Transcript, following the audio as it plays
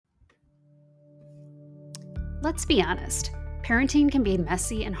Let's be honest, parenting can be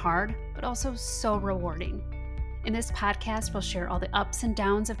messy and hard, but also so rewarding. In this podcast, we'll share all the ups and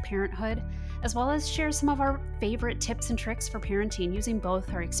downs of parenthood, as well as share some of our favorite tips and tricks for parenting using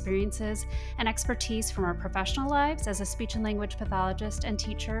both our experiences and expertise from our professional lives as a speech and language pathologist and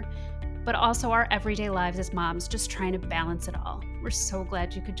teacher, but also our everyday lives as moms, just trying to balance it all. We're so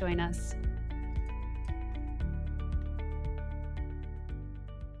glad you could join us.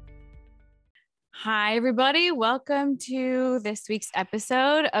 Hi, everybody. Welcome to this week's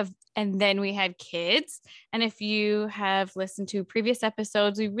episode of And Then We Had Kids. And if you have listened to previous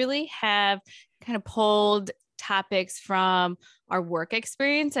episodes, we really have kind of pulled topics from our work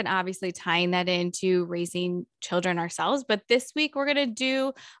experience and obviously tying that into raising children ourselves. But this week, we're going to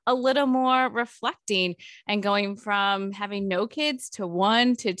do a little more reflecting and going from having no kids to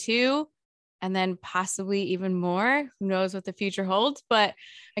 1 to 2. And then possibly even more. Who knows what the future holds? But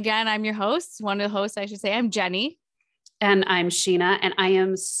again, I'm your host. One of the hosts, I should say. I'm Jenny. And I'm Sheena, and I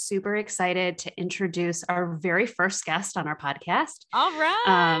am super excited to introduce our very first guest on our podcast. All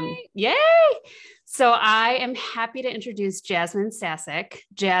right. Yay! So I am happy to introduce Jasmine Sassack.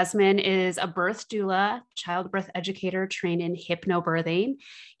 Jasmine is a birth doula, childbirth educator trained in hypnobirthing,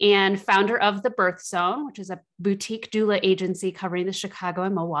 and founder of The Birth Zone, which is a boutique doula agency covering the Chicago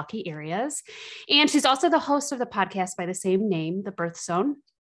and Milwaukee areas. And she's also the host of the podcast by the same name, The Birth Zone.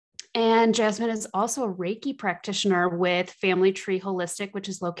 And Jasmine is also a Reiki practitioner with Family Tree Holistic, which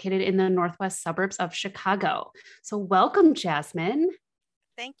is located in the northwest suburbs of Chicago. So welcome, Jasmine.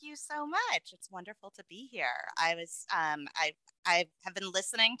 Thank you so much. It's wonderful to be here. I have been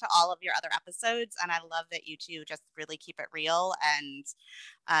listening to all of your other episodes, and I love that you two just really keep it real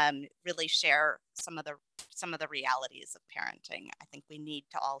and really share some of the realities of parenting. I think we need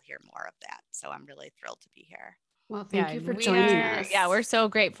to all hear more of that. So I'm really thrilled to be here. Well, thank you for joining us. Yeah, we're so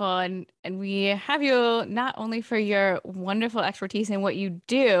grateful. And we have you not only for your wonderful expertise in what you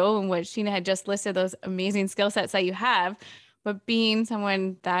do and what Sheena had just listed, those amazing skill sets that you have, but being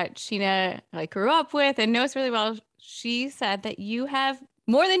someone that Sheena grew up with and knows really well. She said that you have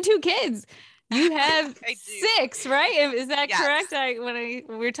more than 2 kids. You have 6, right? Is that correct? When we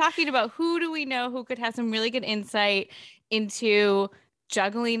were talking about who do we know who could have some really good insight into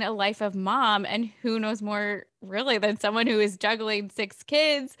juggling a life of mom, and who knows more really than someone who is juggling 6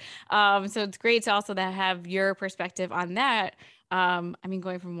 kids. So it's great to also have your perspective on that.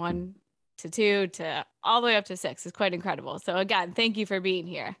 Going from 1 to 2 to all the way up to 6 is quite incredible. So again, thank you for being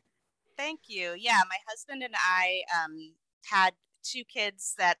here. Thank you. Yeah, my husband and I had 2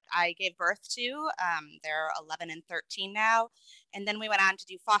 kids that I gave birth to. They're 11 and 13 now. And then we went on to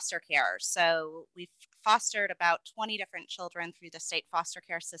do foster care. So we've fostered about 20 different children through the state foster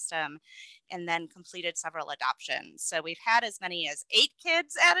care system and then completed several adoptions. So we've had as many as 8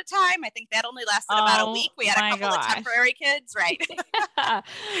 kids at a time. I think that only lasted about a week. We had a couple of temporary kids, right?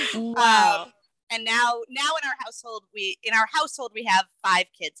 Wow. And now in our household, we have 5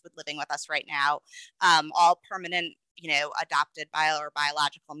 kids living with us right now, all permanent, adopted by or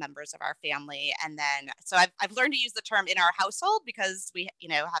biological members of our family. And then, so I've learned to use the term in our household because we,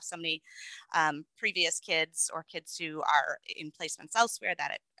 have so many previous kids or kids who are in placements elsewhere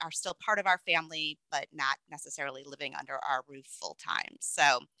that are still part of our family, but not necessarily living under our roof full time.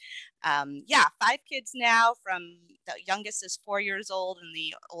 So 5 kids now. From the youngest is 4 years old and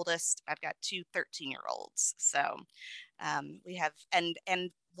the oldest, I've got 2 13-year-olds. So we have,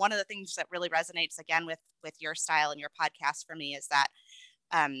 and one of the things that really resonates again with your style and your podcast for me is that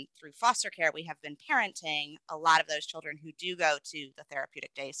through foster care, we have been parenting a lot of those children who do go to the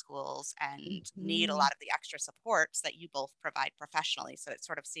therapeutic day schools and need a lot of the extra supports that you both provide professionally. So it's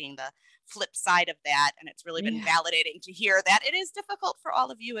sort of seeing the flip side of that. And it's really been validating to hear that it is difficult for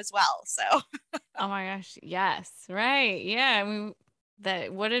all of you as well. So. Oh my gosh. Yes. Right. Yeah.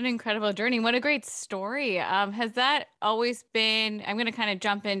 What an incredible journey. What a great story. Has that always been, I'm going to kind of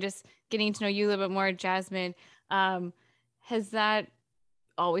jump in, just getting to know you a little bit more, Jasmine. Has that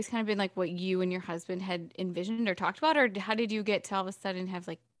always kind of been what you and your husband had envisioned or talked about? Or how did you get to all of a sudden have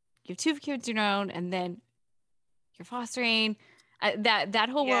you have 2 kids of your own and then you're fostering? That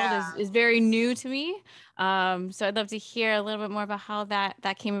whole world is very new to me. So I'd love to hear a little bit more about how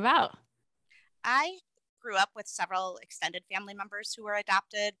that came about. I grew up with several extended family members who were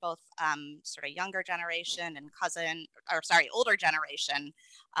adopted, both sort of younger generation and older generation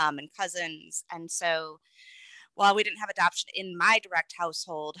and cousins. And so while we didn't have adoption in my direct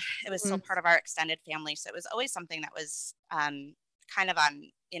household, it was still part of our extended family. So it was always something that was kind of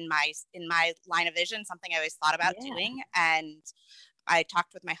in my line of vision, something I always thought about doing. And I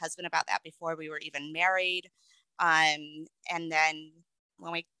talked with my husband about that before we were even married. And then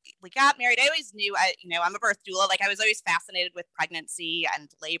when we got married, I always knew I'm a birth doula. Like I was always fascinated with pregnancy and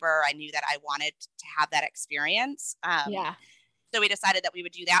labor. I knew that I wanted to have that experience. So we decided that we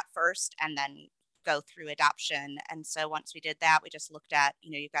would do that first and then go through adoption. And so once we did that, we just looked at,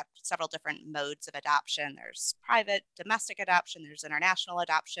 you've got several different modes of adoption. There's private, domestic adoption, there's international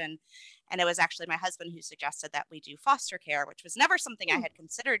adoption. And it was actually my husband who suggested that we do foster care, which was never something I had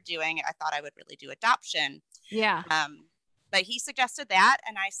considered doing. I thought I would really do adoption. Yeah. But he suggested that.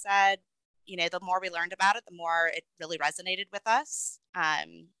 And I said, the more we learned about it, the more it really resonated with us.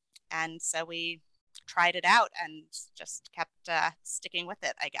 And so we tried it out and just kept sticking with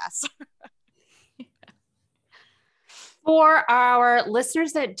it, I guess. For our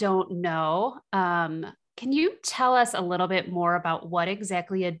listeners that don't know, can you tell us a little bit more about what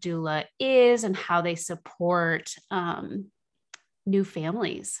exactly a doula is and how they support new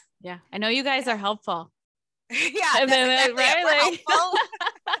families? Yeah, I know you guys are helpful. Yeah, that's exactly it. We're helpful.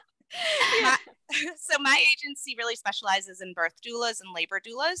 So my agency really specializes in birth doulas and labor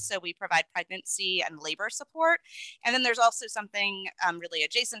doulas. So we provide pregnancy and labor support. And then there's also something really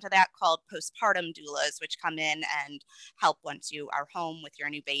adjacent to that called postpartum doulas, which come in and help once you are home with your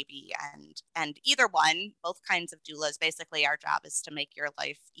new baby. And either one, both kinds of doulas, basically our job is to make your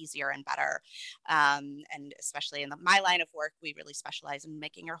life easier and better. And especially in my line of work, we really specialize in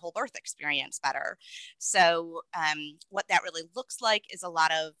making your whole birth experience better. So what that really looks like is a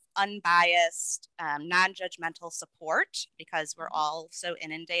lot of unbiased, non-judgmental support, because we're all so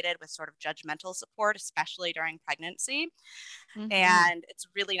inundated with sort of judgmental support, especially during pregnancy. Mm-hmm. And it's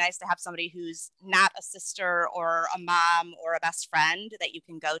really nice to have somebody who's not a sister or a mom or a best friend that you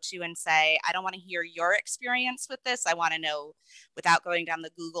can go to and say, I don't want to hear your experience with this. I want to know, without going down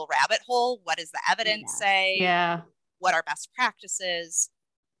the Google rabbit hole, what does the evidence say? Yeah. What are best practices?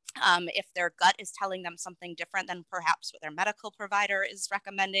 If their gut is telling them something different than perhaps what their medical provider is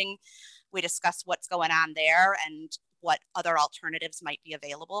recommending, we discuss what's going on there and what other alternatives might be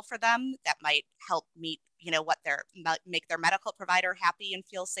available for them that might help meet, make their medical provider happy and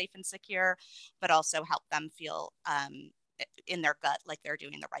feel safe and secure, but also help them feel in their gut like they're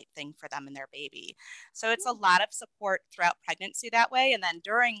doing the right thing for them and their baby. So it's a lot of support throughout pregnancy that way. And then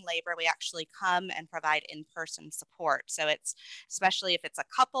during labor, we actually come and provide in-person support. So it's, especially if it's a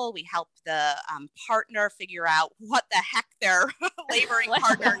couple, we help the partner figure out what the heck their laboring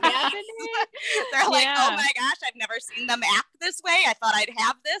partner needs. They're like, oh my gosh, I've never seen them act this way. I thought I'd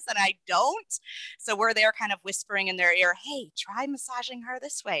have this and I don't. So we're there kind of whispering in their ear, hey, try massaging her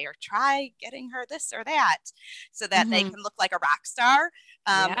this way, or try getting her this or that, so that they can look like a rock star.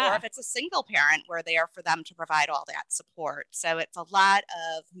 Or if it's a single parent, we're there for them to provide all that support. So it's a lot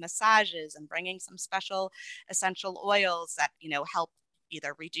of massages and bringing some special essential oils that, help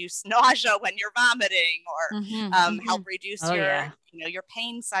either reduce nausea when you're vomiting, or help reduce your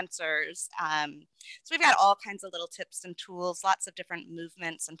pain sensors. So we've got all kinds of little tips and tools, lots of different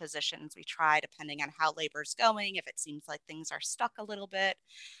movements and positions we try depending on how labor's going. If it seems like things are stuck a little bit,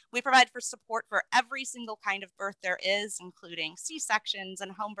 we provide for support for every single kind of birth there is, including C-sections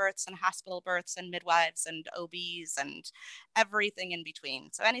and home births and hospital births and midwives and OBs and everything in between.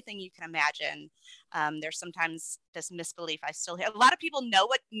 So anything you can imagine. There's sometimes this misbelief I still hear. A lot of people know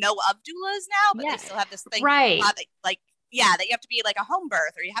of doulas now, but they still have this thing, right? That you have to be like a home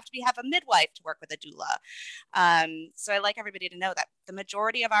birth, or you have to have a midwife to work with a doula. So I like everybody to know that the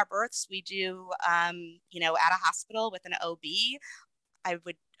majority of our births we do, at a hospital with an OB.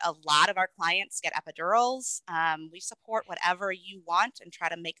 A lot of our clients get epidurals. We support whatever you want and try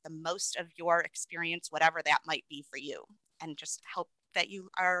to make the most of your experience, whatever that might be for you, and just hope that you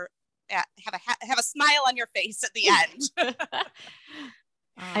are have a smile on your face at the end.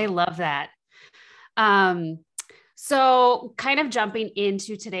 I love that. So kind of jumping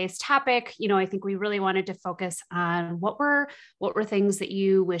into today's topic, I think we really wanted to focus on what were things that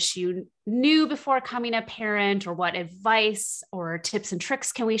you wish you knew before becoming a parent, or what advice or tips and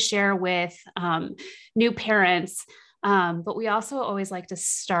tricks can we share with new parents. But we also always like to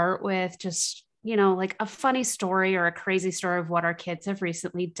start with just, like a funny story or a crazy story of what our kids have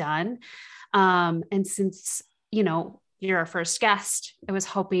recently done. And since, you're our first guest, I was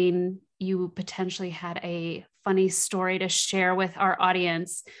hoping you potentially had a funny story to share with our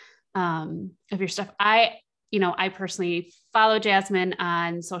audience of your stuff. I personally follow Jasmine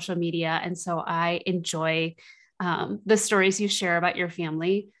on social media, and so I enjoy the stories you share about your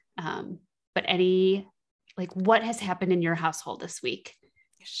family. But what has happened in your household this week?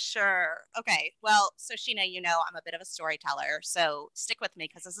 Sure. Okay. Well, so Sheena, I'm a bit of a storyteller, so stick with me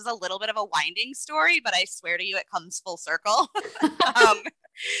because this is a little bit of a winding story, but I swear to you, it comes full circle.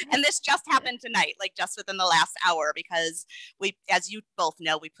 And this just happened tonight, like just within the last hour, because we, as you both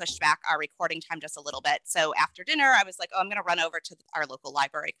know, we pushed back our recording time just a little bit. So after dinner, I was like, oh, I'm going to run over to our local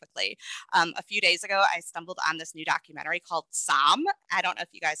library quickly. A few days ago, I stumbled on this new documentary called Som. I don't know if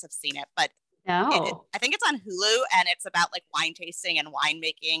you guys have seen it, but No. I think it's on Hulu, and it's about like wine tasting and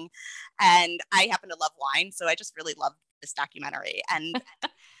winemaking. And I happen to love wine, so I just really loved this documentary. And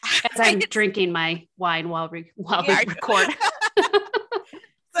As I'm drinking my wine while we record.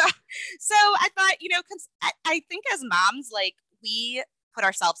 So I thought, because I think as moms, like we put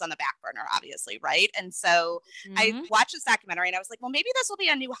ourselves on the back burner, obviously, right? And so I watched this documentary and I was like, well, maybe this will be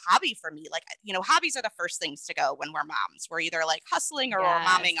a new hobby for me. Like, hobbies are the first things to go when we're moms. We're either like hustling or we're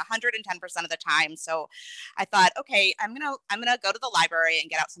momming 110% of the time. So I thought, okay, I'm gonna go to the library and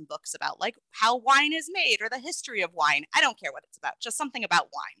get out some books about like how wine is made or the history of wine. I don't care what it's about, just something about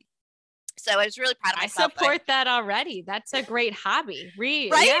wine. So I was really proud of myself. I support that already. That's a great hobby.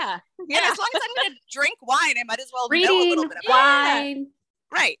 Read, right? Yeah. And as long as I'm going to drink wine, I might as well Reading, know a little bit about wine.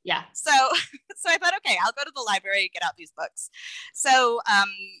 Right. Yeah. So I thought, okay, I'll go to the library and get out these books. So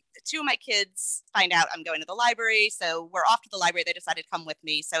two of my kids find out I'm going to the library. So we're off to the library. They decided to come with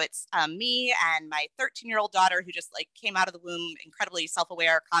me. So it's me and my 13-year-old daughter who just like came out of the womb incredibly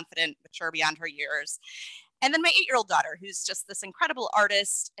self-aware, confident, mature beyond her years. And then my 8-year-old daughter, who's just this incredible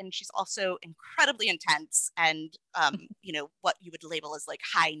artist, and she's also incredibly intense and, what you would label as like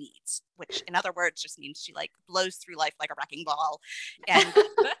high needs, which in other words just means she like blows through life like a wrecking ball, and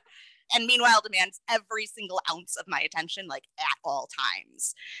and meanwhile demands every single ounce of my attention like at all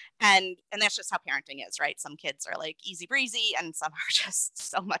times. And that's just how parenting is, right? Some kids are like easy breezy, and some are just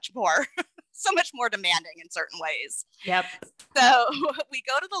so much more demanding in certain ways. Yep. So we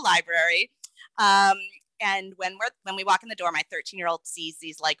go to the library. And when we walk in the door, my 13-year-old sees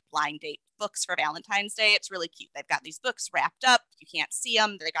these like blind date books for Valentine's Day. It's really cute. They've got these books wrapped up. You can't see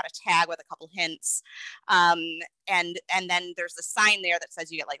them. They got a tag with a couple hints. And then there's a sign there that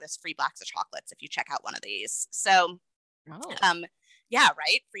says you get like this free box of chocolates if you check out one of these. So, yeah,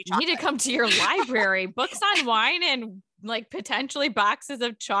 right. Free chocolate. You need to come to your library. Books on wine and like potentially boxes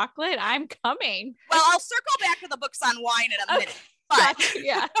of chocolate. I'm coming. Well, I'll circle back to the books on wine in a minute. But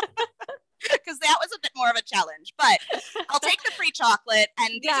yeah. Because that was a bit more of a challenge, but I'll take the free chocolate.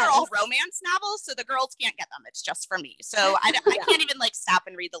 And these are all romance novels, so the girls can't get them. It's just for me. So I can't even like stop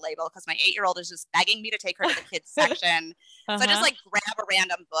and read the label because my 8-year-old is just begging me to take her to the kids section. So I just like grab a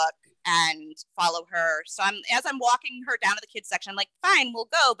random book and follow her. So as I'm walking her down to the kids section, I'm like, fine, we'll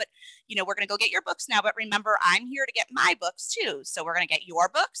go. But, we're going to go get your books now. But remember, I'm here to get my books too. So we're going to get your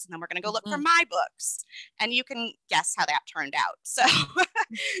books and then we're going to go look for my books. And you can guess how that turned out. So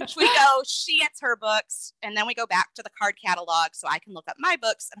she gets her books and then we go back to the card catalog so I can look up my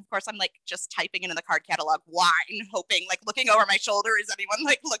books. And of course, I'm like just typing into the card catalog wine, hoping like looking over my shoulder. Is anyone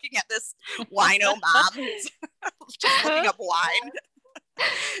like looking at this wino mom who's just looking up wine?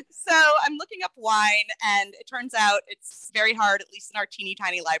 So I'm looking up wine and it turns out it's very hard, at least in our teeny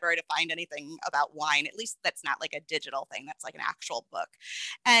tiny library, to find anything about wine. At least that's not like a digital thing. That's like an actual book.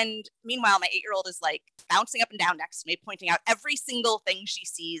 And meanwhile, my 8-year-old is like bouncing up and down next to me, pointing out every single thing she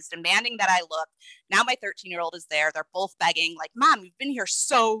sees, demanding that I look. Now my 13-year-old is there. They're both begging like, Mom, you've been here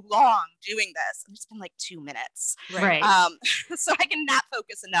so long doing this. And it's been like 2 minutes. Right. So I cannot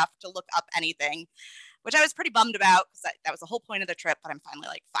focus enough to look up anything, which I was pretty bummed about because that was the whole point of the trip. But I'm finally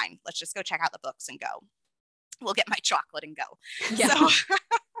like, fine, let's just go check out the books and go. We'll get my chocolate and go. Yeah.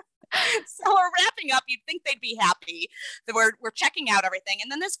 So we're wrapping up. You'd think they'd be happy that we're checking out everything.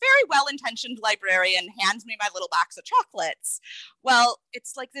 And then this very well-intentioned librarian hands me my little box of chocolates. Well,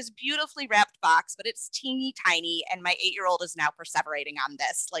 it's like this beautifully wrapped box, but it's teeny tiny. And my 8-year-old is now perseverating on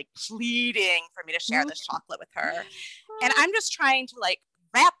this, like pleading for me to share this chocolate with her. And I'm just trying to like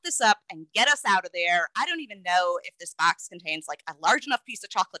wrap this up and get us out of there. I don't even know if this box contains like a large enough piece of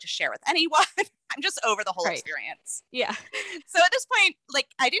chocolate to share with anyone. I'm just over the whole experience. Yeah. So at this point, like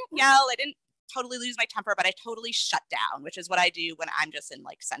I didn't yell, I didn't totally lose my temper, but I totally shut down, which is what I do when I'm just in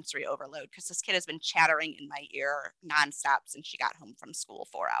like sensory overload, because this kid has been chattering in my ear nonstop since she got home from school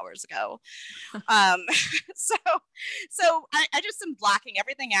 4 hours ago. So I just am blocking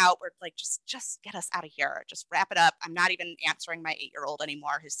everything out. We're like, just get us out of here. Just wrap it up. I'm not even answering my 8-year-old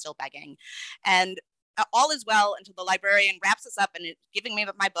anymore, who's still begging. And all is well until the librarian wraps us up and is giving me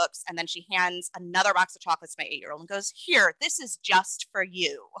my books. And then she hands another box of chocolates to my 8-year-old and goes, here, this is just for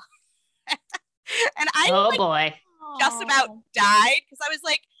you. And I boy, just about died because I was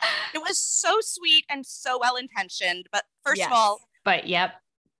like, it was so sweet and so well intentioned. But first of all, yep.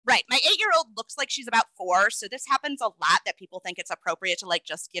 Right. My 8-year-old looks like she's about 4. So this happens a lot that people think it's appropriate to like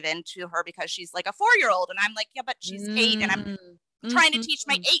just give in to her because she's like a 4-year-old. And I'm like, yeah, but she's 8 and I'm trying to teach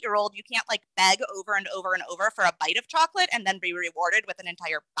my 8-year-old you can't like beg over and over and over for a bite of chocolate and then be rewarded with an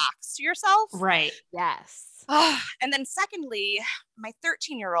entire box to yourself. Right. Yes. And then secondly, my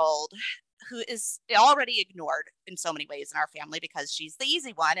 13-year-old, who is already ignored in so many ways in our family because she's the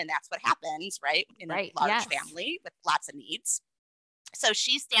easy one, and that's what happens, right? In a large family with lots of needs. So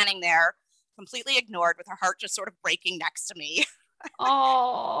she's standing there completely ignored with her heart just sort of breaking next to me.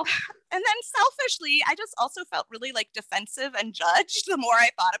 Oh. And then selfishly, I just also felt really like defensive and judged the more I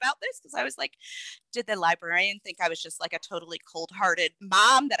thought about this, because I was like, did the librarian think I was just like a totally cold-hearted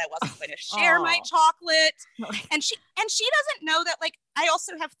mom, that I wasn't going to share my chocolate? And she doesn't know that like I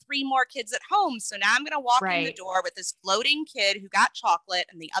also have 3 more kids at home. So now I'm going to walk in the door with this gloating kid who got chocolate,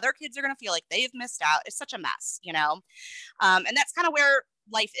 and the other kids are going to feel like they've missed out. It's such a mess, you know? And that's kind of where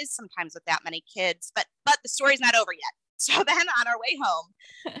life is sometimes with that many kids, but the story's not over yet. So then on our way home,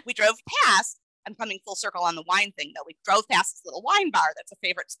 we drove past, I'm coming full circle on the wine thing though. We drove past this little wine bar that's a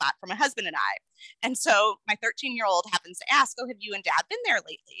favorite spot for my husband and I. And so my 13-year-old happens to ask, oh, have you and dad been there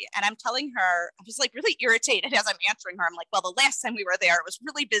lately? And I'm telling her, I'm just like really irritated as I'm answering her. I'm like, well, the last time we were there, it was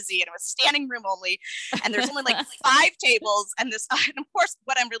really busy and it was standing room only. And there's only like 5 tables. And this, and of course,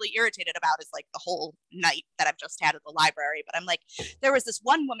 what I'm really irritated about is like the whole night that I've just had at the library. But I'm like, there was this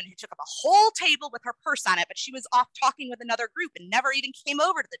one woman who took up a whole table with her purse on it, but she was off talking with another group and never even came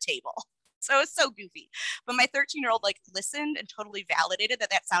over to the table. So it was so goofy. But my 13-year-old like listened and totally validated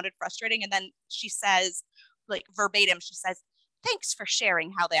that sounded frustrating. And then she says, like verbatim, she says, thanks for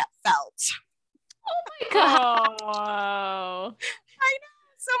sharing how that felt. Oh my God. Oh. I know.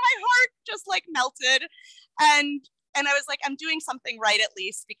 So my heart just like melted. And I was like, I'm doing something right at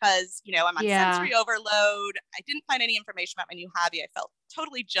least, because, you know, I'm on sensory overload. I didn't find any information about my new hobby. I felt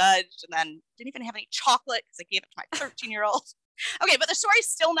totally judged, and then didn't even have any chocolate because I gave it to my 13-year-old. Okay, but the story's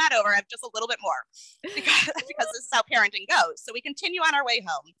still not over. I have just a little bit more because this is how parenting goes. So we continue on our way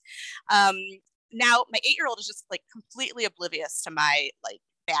home. Now my 8-year-old is just like completely oblivious to my like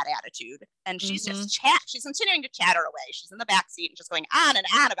bad attitude, and she's just she's continuing to chatter away. She's in the back seat and just going on and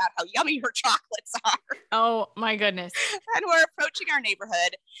on about how yummy her chocolates are. Oh my goodness. And we're approaching our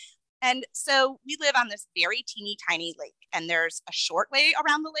neighborhood. And so we live on this very teeny tiny lake, and there's a short way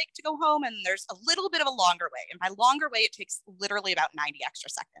around the lake to go home, and there's a little bit of a longer way. And by longer way, it takes literally about 90 extra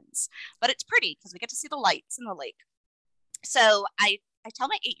seconds, but it's pretty because we get to see the lights in the lake. So I tell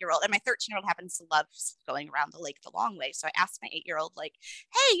my 8-year-old, and my 13-year-old happens to love going around the lake the long way. So I asked my 8-year-old, like,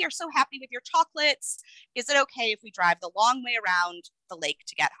 hey, you're so happy with your chocolates. Is it okay if we drive the long way around the lake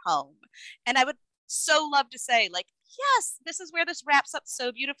to get home? And I would so love to say, like, yes, this is where this wraps up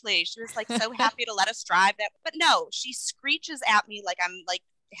so beautifully. She was like so happy to let us drive that. But no, she screeches at me like I'm like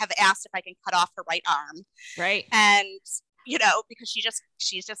have asked if I can cut off her right arm. Right. And, you know, because she's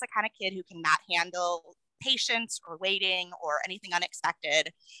just the kind of kid who cannot handle patience or waiting or anything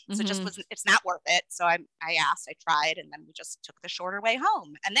unexpected. So it just wasn't, it's not worth it. So I asked, I tried, and then we just took the shorter way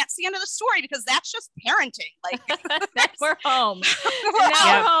home. And that's the end of the story, because that's just parenting. Like we're home.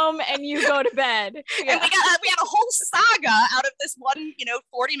 We're home and you go to bed. Yeah. And we had a whole saga out of this one,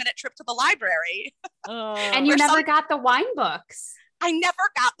 40-minute trip to the library. And you never got the wine books. I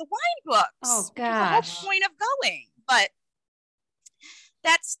never got the wine books. Oh gosh. The whole point of going. But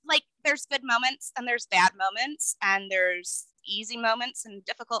that's like, there's good moments and there's bad moments, and there's easy moments and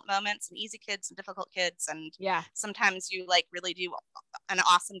difficult moments, and easy kids and difficult kids. And sometimes you like really do an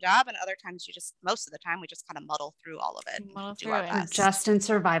awesome job, and other times most of the time we just kind of muddle through all of it. Just in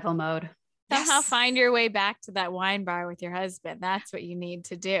survival mode. Somehow find your way back to that wine bar with your husband. That's what you need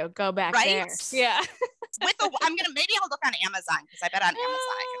to do. Go back there. Yeah. Maybe I'll look on Amazon, because I bet on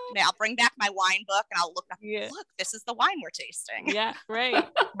Amazon I'll bring back my wine book and I'll look up. Look, this is the wine we're tasting. Yeah, right.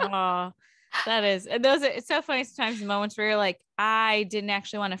 Oh, that is. And it's so funny sometimes in moments where you're like, I didn't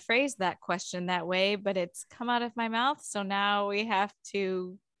actually want to phrase that question that way, but it's come out of my mouth. So now we have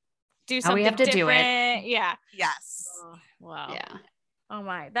to do something. We have to do it. Yeah. Yes. Oh, wow. Yeah. Oh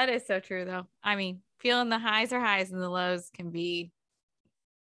my, that is so true though. I mean, feeling the highs are highs and the lows can be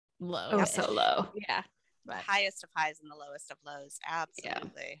low. Oh, so low. Yeah. The highest of highs and the lowest of lows.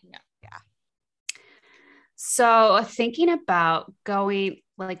 Absolutely. Yeah. So thinking about going,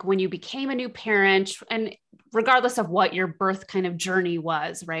 like when you became a new parent, and regardless of what your birth kind of journey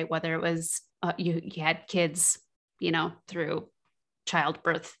was, right? Whether it was you had kids, through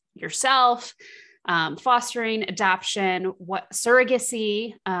childbirth yourself, fostering, adoption,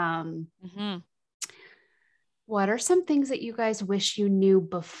 surrogacy. What are some things that you guys wish you knew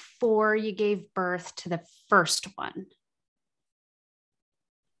before you gave birth to the first one?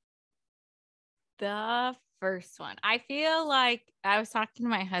 The first one. I feel like I was talking to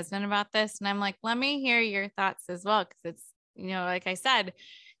my husband about this, and I'm like, let me hear your thoughts as well, because like I said,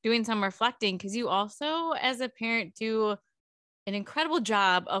 doing some reflecting, because you also as a parent do an incredible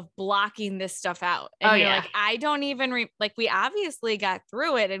job of blocking this stuff out. And you're like, I don't even like, we obviously got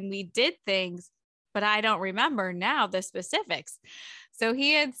through it and we did things, but I don't remember now the specifics. So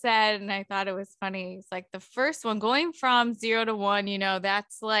he had said, and I thought it was funny, it's like the first one going from 0 to 1,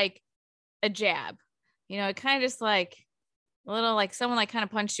 that's like a jab, it kind of just like a little, like someone like kind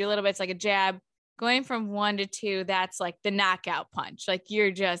of punched you a little bit. It's like a jab. Going from 1 to 2, that's like the knockout punch. Like you're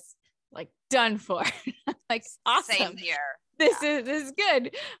just like done for. Like, awesome. Same here. This is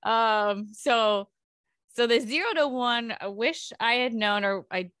good. So the 0 to 1, I wish I had known, or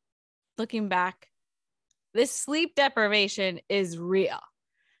looking back, this sleep deprivation is real.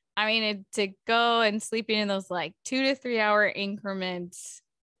 I mean, to go and sleeping in those like 2 to 3 hour increments,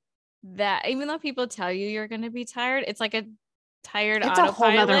 that even though people tell you you're going to be tired, it's like a tired it's autopilot. A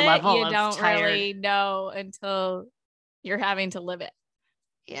whole nother level you of don't tired. really know until you're having to live it.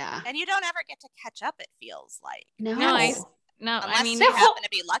 Yeah. And you don't ever get to catch up, it feels like. No. Unless I mean, you happen to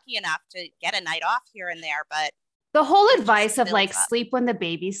be lucky enough to get a night off here and there, but the whole advice of like sleep when the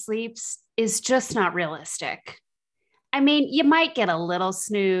baby sleeps is just not realistic. I mean, you might get a little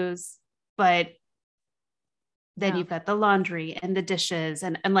snooze, but then you've got the laundry and the dishes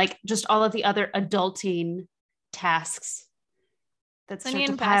and like just all of the other adulting tasks that start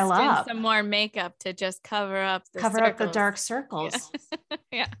to pile up. Some more makeup to just cover up the dark circles.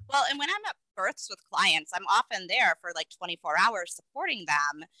 Yeah. Well, and when I'm at births with clients, I'm often there for like 24 hours supporting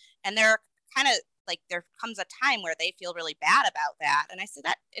them. And they're kind of like, there comes a time where they feel really bad about that. And I say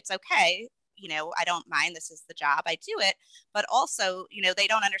that it's okay. I don't mind. This is the job. I do it. But also, they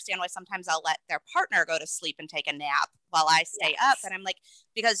don't understand why sometimes I'll let their partner go to sleep and take a nap while I stay up. And I'm like,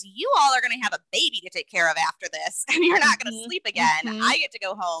 because you all are going to have a baby to take care of after this, and you're not going to sleep again. I get to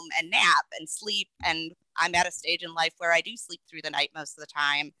go home and nap and sleep. And I'm at a stage in life where I do sleep through the night most of the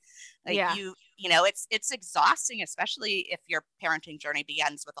time. Like it's exhausting, especially if your parenting journey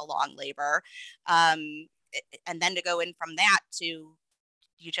begins with a long labor. And then to go in from that to,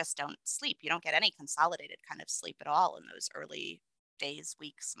 you just don't sleep. You don't get any consolidated kind of sleep at all in those early days,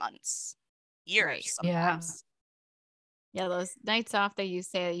 weeks, months, years. Sometimes. Yeah. Those nights off that you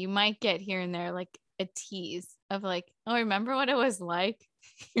say, you might get here and there, like a tease of like, oh, remember what it was like?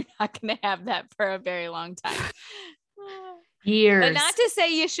 You're not going to have that for a very long time. Years. But not to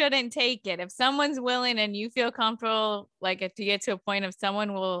say you shouldn't take it. If someone's willing and you feel comfortable, like if you get to a point of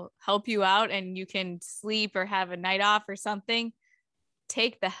someone will help you out and you can sleep or have a night off or something,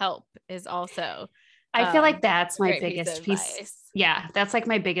 take the help is also. I feel like that's my biggest piece. Yeah. That's like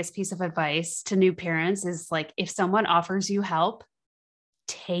my biggest piece of advice to new parents is like, if someone offers you help,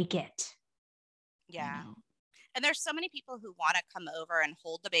 take it. Yeah. And there's so many people who want to come over and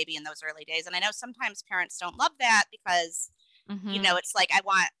hold the baby in those early days. And I know sometimes parents don't love that because, it's like, I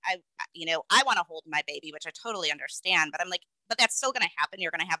want to hold my baby, which I totally understand, but I'm like, but that's still going to happen.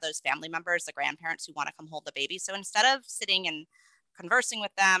 You're going to have those family members, the grandparents who want to come hold the baby. So instead of sitting and conversing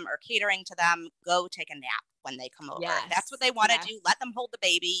with them or catering to them, go take a nap when they come over. If that's what they want to do, let them hold the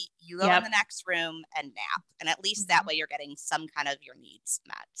baby. You go in the next room and nap. And at least that way you're getting some kind of your needs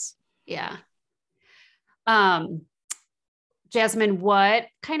met. Yeah. Jasmine, what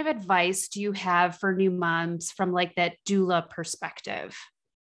kind of advice do you have for new moms from like that doula perspective?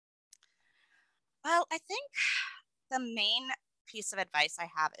 Well, I think the main piece of advice I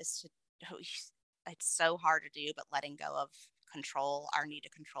have is it's so hard to do, but letting go of control, our need to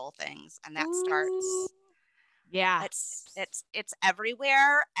control things. And that starts, it's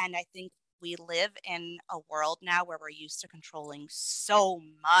everywhere. And I think we live in a world now where we're used to controlling so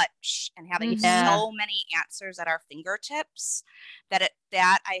much and having so many answers at our fingertips that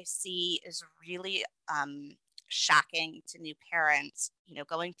I see is really shocking to new parents,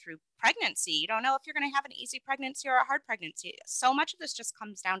 going through pregnancy. You don't know if you're going to have an easy pregnancy or a hard pregnancy. So much of this just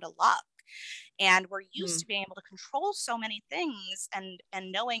comes down to luck. And we're used to being able to control so many things and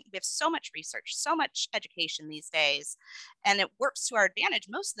knowing we have so much research, so much education these days, and it works to our advantage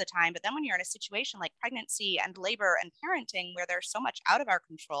most of the time. But then when you're in a situation like pregnancy and labor and parenting, where there's so much out of our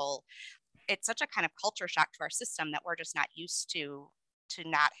control, it's such a kind of culture shock to our system that we're just not used to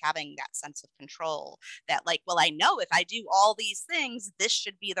not having that sense of control, that like, well, I know if I do all these things, this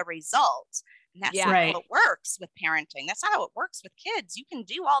should be the result. And that's not how it works with parenting. That's not how it works with kids. You can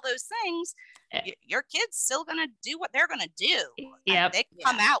do all those things. Your kid's still going to do what they're going to do. They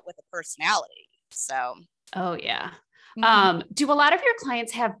come out with a personality. So. Oh, yeah. Do a lot of your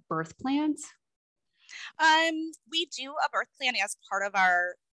clients have birth plans? We do a birth plan as part of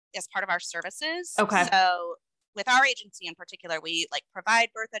our services. Okay. So with our agency in particular, we like provide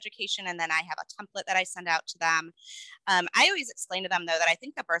birth education, and then I have a template that I send out to them. I always explain to them though that I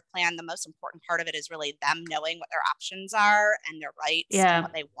think the birth plan, the most important part of it is really them knowing what their options are and their rights and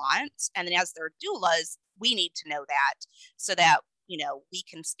what they want. And then as their doulas, we need to know that so that, you know, we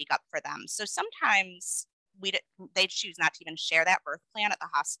can speak up for them. So sometimes they choose not to even share that birth plan at the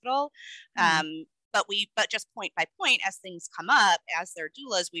hospital. But just point by point, as things come up, as their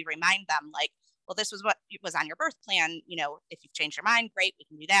doulas, we remind them like, well, this was what was on your birth plan. You know, if you've changed your mind, great, we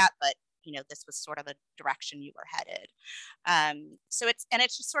can do that. But, you know, this was sort of the direction you were headed. So it's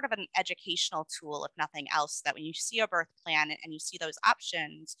just sort of an educational tool, if nothing else, that when you see a birth plan and you see those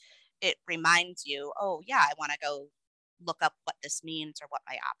options, it reminds you, oh yeah, I want to go look up what this means or what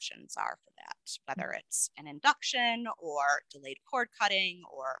my options are for that, whether it's an induction or delayed cord cutting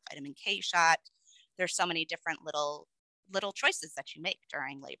or vitamin K shot. There's so many different little choices that you make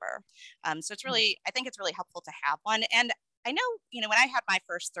during labor. So it's really, I think it's really helpful to have one. And I know, you know, when I had my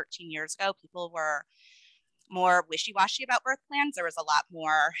first 13 years ago, people were more wishy-washy about birth plans. There was a lot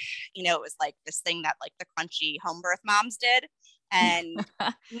more, you know, it was like this thing that like the crunchy home birth moms did. And now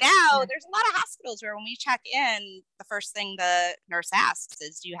there's a lot of hospitals where when we check in, the first thing the nurse asks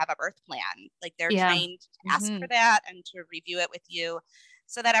is, do you have a birth plan? Like they're trained to ask for that and to review it with you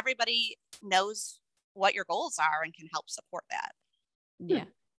so that everybody knows what your goals are and can help support that. Yeah.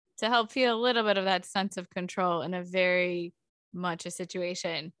 To help feel a little bit of that sense of control in a very much a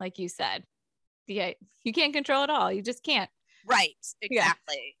situation, like you said. Yeah, you can't control it all. You just can't. Right.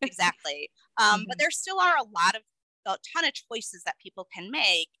 Exactly. Yeah. Exactly. But there still are a ton of choices that people can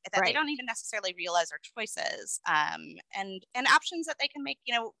make that they don't even necessarily realize are choices. And options that they can make.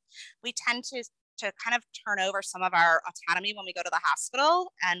 You know, we tend to kind of turn over some of our autonomy when we go to the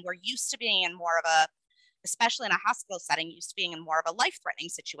hospital, and we're used to being in more of a, especially in a hospital setting, used to being in more of a life-threatening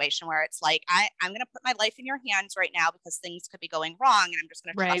situation where it's like, I'm going to put my life in your hands right now because things could be going wrong, and I'm just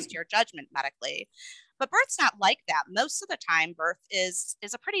going to trust your judgment medically. But birth's not like that. Most of the time, birth is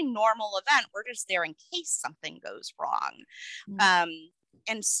a pretty normal event. We're just there in case something goes wrong.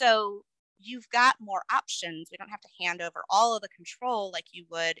 And so you've got more options. We don't have to hand over all of the control like you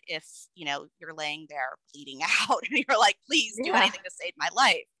would if, you know, you're laying there bleeding out and you're like, please do anything to save my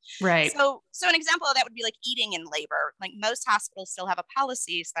life. Right. So an example of that would be like eating in labor. Like most hospitals still have a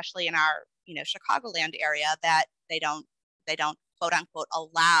policy, especially in our, you know, Chicagoland area, that they don't quote unquote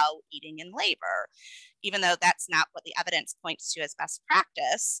allow eating in labor, even though that's not what the evidence points to as best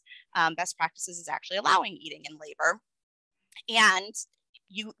practice. Best practices is actually allowing eating in labor. And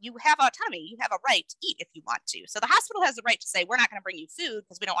you have autonomy. You have a right to eat if you want to. So the hospital has the right to say, we're not going to bring you food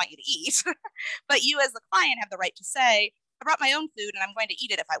because we don't want you to eat. But you as the client have the right to say, I brought my own food and I'm going to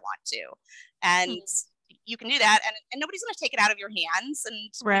eat it if I want to. And you can do that. And nobody's going to take it out of your hands. And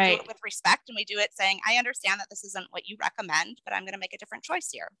we do it with respect. And we do it saying, I understand that this isn't what you recommend, but I'm going to make a different choice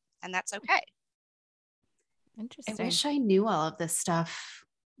here. And that's okay. Interesting. I wish I knew all of this stuff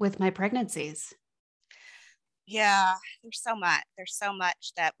with my pregnancies. Yeah, there's so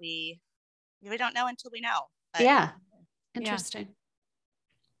much that we don't know until we know. But, interesting.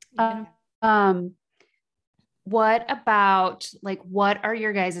 What about like, what are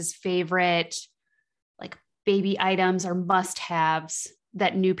your guys' favorite like baby items or must-haves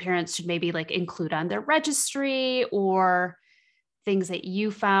that new parents should maybe like include on their registry, or things that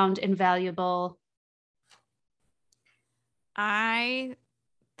you found invaluable? I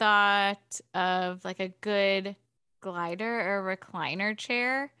thought of like a good glider or recliner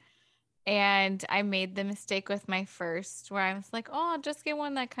chair, and I made the mistake with my first where I was like, oh, I'll just get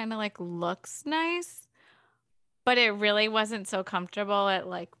one that kind of like looks nice, but it really wasn't so comfortable at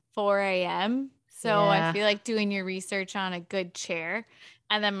like 4 a.m. So I feel like doing your research on a good chair.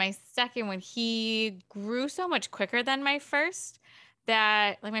 And then my second one, he grew so much quicker than my first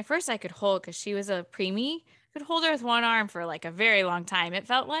that like my first I could hold because she was a preemie. Could hold her with one arm for like a very long time, it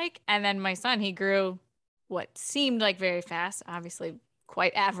felt like. And then my son, he grew what seemed like very fast, obviously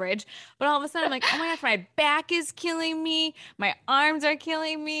quite average. But all of a sudden, I'm like, oh my gosh, my back is killing me. My arms are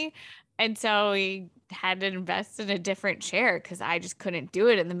killing me. And so we had to invest in a different chair because I just couldn't do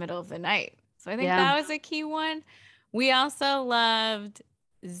it in the middle of the night. So I think that was a key one. We also loved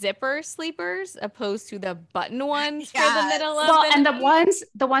zipper sleepers opposed to the button ones for the middle of the and night.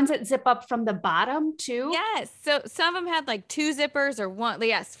 the ones that zip up from the bottom too. Yes. So some of them had like 2 zippers or one.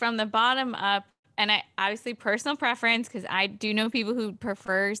 Yes, from the bottom up. And I obviously personal preference, because I do know people who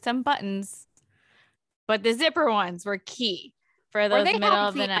prefer some buttons, but the zipper ones were key for those middle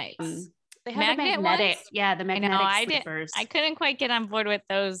of the night. They have the magnetic, ones? the magnetic sleepers. I couldn't quite get on board with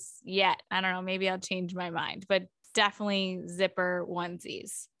those yet. I don't know. Maybe I'll change my mind, but definitely zipper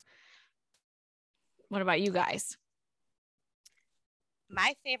onesies. What about you guys?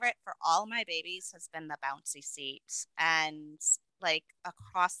 My favorite for all my babies has been the bouncy seat. And like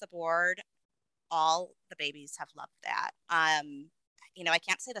across the board, all the babies have loved that. I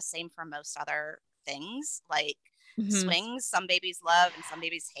can't say the same for most other things like swings. Some babies love and some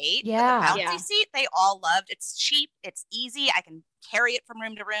babies hate. Yeah. But the bouncy seat, they all loved. It's cheap. It's easy. I can carry it from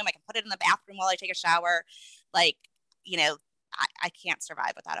room to room. I can put it in the bathroom while I take a shower. Like, I can't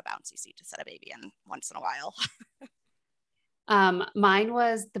survive without a bouncy seat to set a baby in once in a while. Mine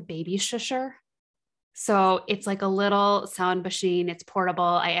was the baby shusher. So it's like a little sound machine. It's portable.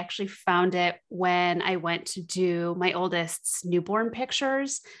 I actually found it when I went to do my oldest's newborn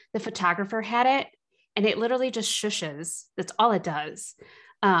pictures. The photographer had it, and it literally just shushes. That's all it does.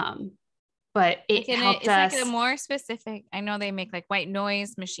 But it helped us. Like a more specific. I know they make like white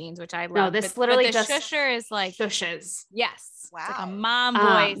noise machines, which I love. No, this literally but the just shusher is like shushes. Yes. Wow. It's like a mom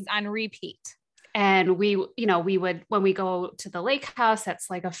voice on repeat. And we would, when we go to the lake house, that's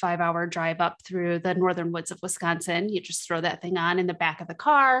like a 5-hour drive up through the northern woods of Wisconsin. You just throw that thing on in the back of the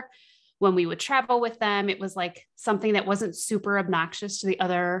car. When we would travel with them, it was like something that wasn't super obnoxious to the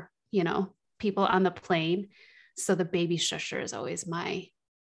other, people on the plane. So the baby shusher is always my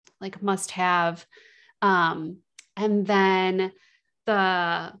like must have. And then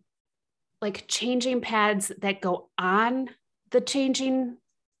the like changing pads that go on the changing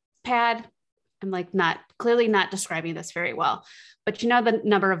pad. I'm like clearly not describing this very well, but the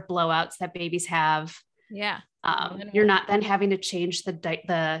number of blowouts that babies have. Yeah. You're not then having to change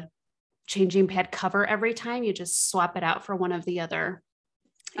the changing pad cover every time. You just swap it out for one of the other.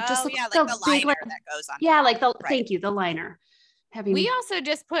 It just looks like so the big, liner that goes on. Yeah, like thank you, the liner. We also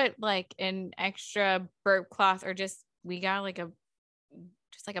just put like an extra burp cloth, or we got like a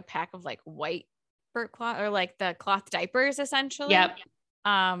pack of like white burp cloth, or like the cloth diapers essentially. Yep.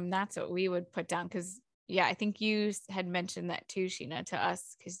 That's what we would put down because I think you had mentioned that too, Sheena, to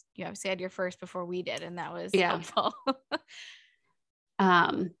us because you obviously had your first before we did, and that was helpful.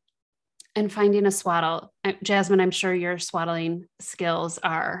 And finding a swaddle, Jasmine, I'm sure your swaddling skills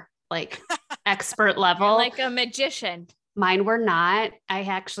are like expert level. You're like a magician. Mine were not.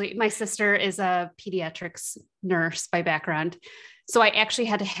 My sister is a pediatrics nurse by background. So I actually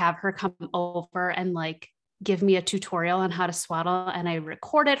had to have her come over and like give me a tutorial on how to swaddle. And I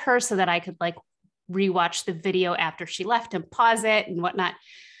recorded her so that I could like rewatch the video after she left and pause it and whatnot.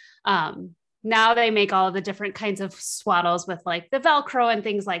 Now they make all of the different kinds of swaddles with like the Velcro and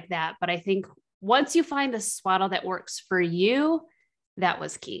things like that. But I think once you find the swaddle that works for you, that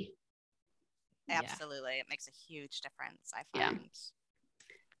was key. Absolutely. It makes a huge difference, I find.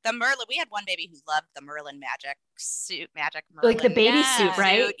 The Merlin, we had one baby who loved the Merlin magic Merlin. Like the baby suit,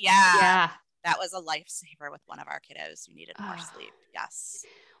 right? Yeah. That was a lifesaver with one of our kiddos who needed more sleep. Yes.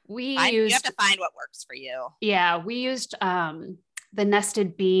 You have to find what works for you. Yeah. We used the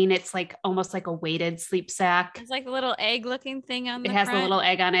nested bean. It's like almost like a weighted sleep sack. It's like a little egg looking thing on the front. It has a little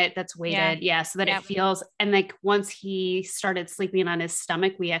egg on it that's weighted. Yeah. So that it feels, and like once he started sleeping on his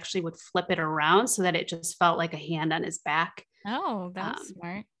stomach, we actually would flip it around so that it just felt like a hand on his back. Oh, that's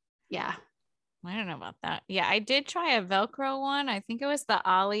smart. Yeah. I don't know about that. Yeah, I did try a Velcro one. I think it was the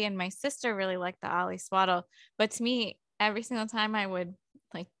Ollie, and my sister really liked the Ollie swaddle. But to me, every single time I would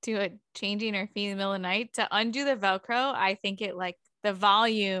like do a changing or feeding in the middle of the night, to undo the Velcro, I think it like the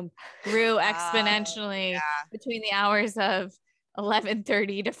volume grew exponentially between the hours of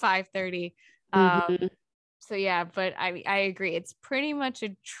 11:30 to 5:30. So yeah, but I agree. It's pretty much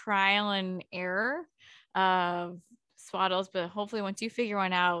a trial and error of swaddles, but hopefully once you figure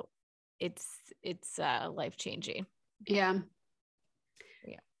one out, it's life-changing. Yeah.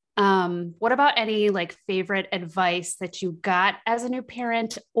 What about any like favorite advice that you got as a new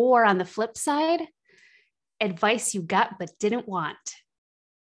parent, or on the flip side, advice you got but didn't want?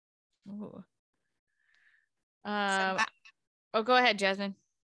 Ooh. Go ahead, Jasmine.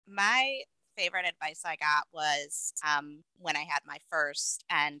 My favorite advice I got was when I had my first,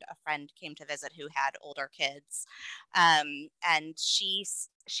 and a friend came to visit who had older kids. And she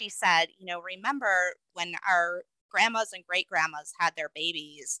said, remember when our grandmas and great grandmas had their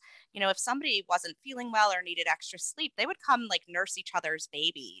babies, if somebody wasn't feeling well or needed extra sleep, they would come like nurse each other's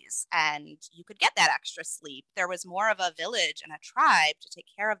babies, and you could get that extra sleep. There was more of a village and a tribe to take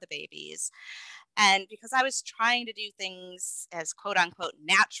care of the babies. And because I was trying to do things as quote unquote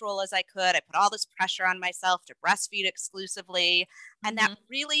natural as I could, I put all this pressure on myself to breastfeed exclusively. And that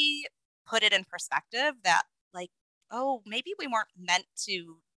really put it in perspective that like, oh, maybe we weren't meant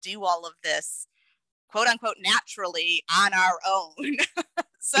to do all of this quote unquote naturally on our own.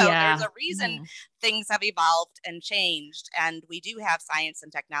 So Yeah. there's a reason things have evolved and changed. And we do have science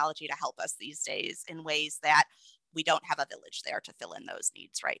and technology to help us these days in ways that we don't have a village there to fill in those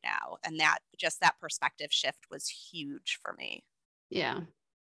needs right now. And that perspective shift was huge for me. Yeah.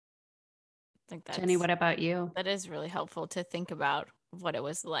 I think that's, Jenny, what about you? that is really helpful to think about what it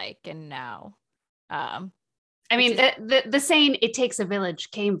was like and now. I mean, the saying "it takes a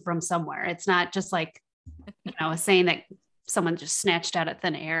village" came from somewhere. It's not just like, a saying that someone just snatched out of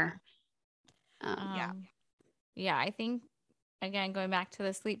thin air. Yeah, I think, again, going back to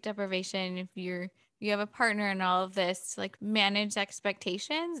the sleep deprivation, if you have a partner in all of this, like, manage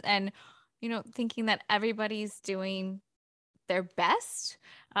expectations and, thinking that everybody's doing their best,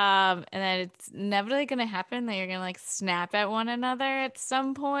 and that it's inevitably going to happen that you're going to like snap at one another at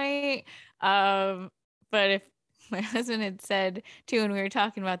some point. But if my husband had said too, when we were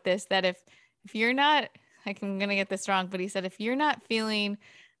talking about this, that if you're not, like, I'm going to get this wrong, but he said, if you're not feeling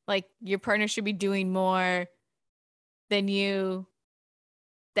like your partner should be doing more than you,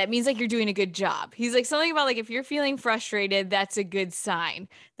 that means like you're doing a good job. He's like, something about like, if you're feeling frustrated, that's a good sign.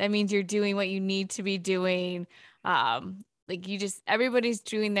 That means you're doing what you need to be doing. Like, everybody's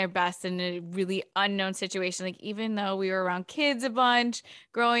doing their best in a really unknown situation. Like, even though we were around kids a bunch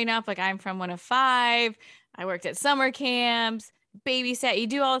growing up, like, I'm from one of five, I worked at summer camps, babysat, you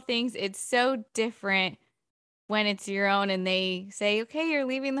do all the things. It's so different when it's your own and they say, okay, you're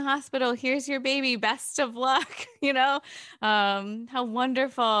leaving the hospital, here's your baby, best of luck. How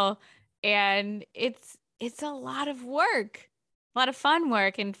wonderful. And it's a lot of work, a lot of fun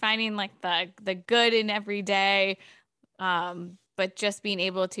work, and finding like the good in every day. But just being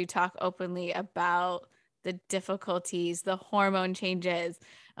able to talk openly about the difficulties, the hormone changes.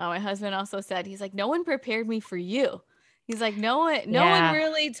 My husband also said, he's like, no one prepared me for you. He's like, no one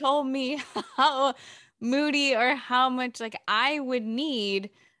really told me how moody or how much like I would need.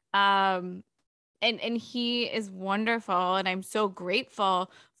 And he is wonderful, and I'm so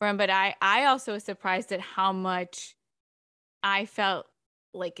grateful for him. But I also was surprised at how much I felt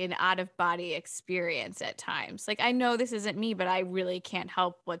like an out of body experience at times. Like, I know this isn't me, but I really can't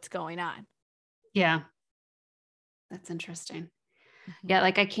help what's going on. Yeah. That's interesting. Yeah.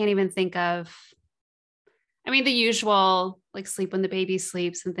 Like, I can't even think of, I mean, the usual, like, sleep when the baby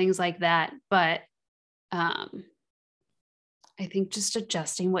sleeps and things like that. But I think just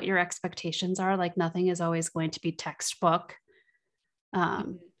adjusting what your expectations are, like, nothing is always going to be textbook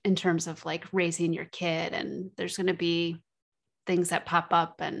in terms of like raising your kid. And there's going to be things that pop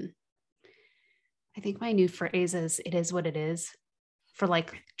up. And I think my new phrase is, it is what it is, for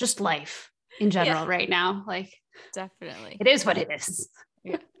like just life in general right now. Like, definitely. It is what it is.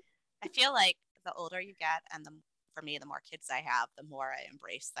 Yeah. I feel like the older you get, and for me, the more kids I have, the more I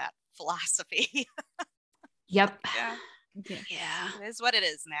embrace that philosophy. Yep. Yeah. It is what it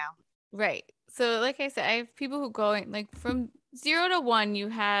is now. Right. So like I said, I have people who go in, like, from 0 to 1, you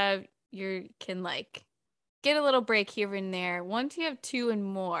can like get a little break here and there. Once you have 2 and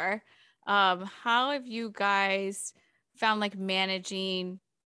more, how have you guys found like managing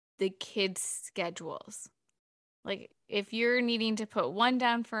the kids' schedules? Like, if you're needing to put one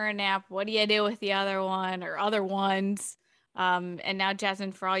down for a nap, what do you do with the other one or other ones? And now,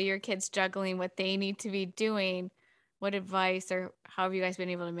 Jasmine, for all your kids juggling what they need to be doing, what advice or how have you guys been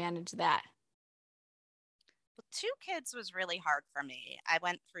able to manage that? Well, 2 kids was really hard for me. I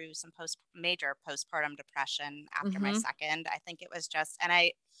went through some major postpartum depression after my second. I think it was and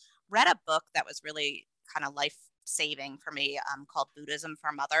I read a book that was really kind of life-saving for me, called Buddhism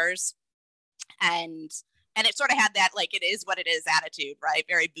for Mothers. And it sort of had that, like, it is what it is attitude, right?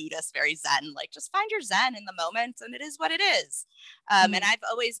 Very Buddhist, very Zen, like, just find your Zen in the moment and it is what it is. And I've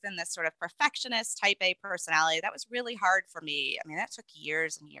always been this sort of perfectionist type A personality. That was really hard for me. I mean, that took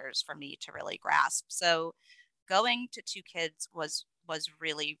years and years for me to really grasp. So going to 2 kids was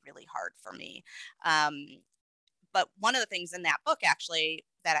really, really hard for me. But one of the things in that book, actually,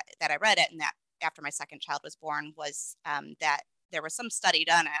 that I read it, and that after my second child was born, was that there was some study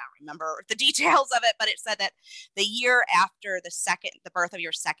done. I don't remember the details of it, but it said that the year after the birth of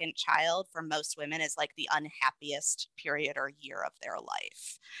your second child for most women is like the unhappiest period or year of their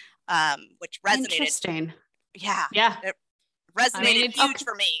life, which resonated. Interesting. Yeah. It resonated huge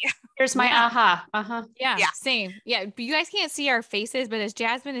for me. Here's my aha. Yeah, same. Yeah, but you guys can't see our faces, but as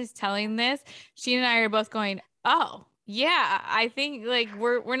Jasmine is telling this, she and I are both going, oh, yeah, I think like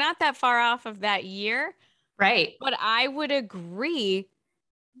we're not that far off of that year. Right. But I would agree,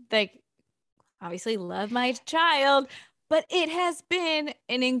 like, obviously love my child, but it has been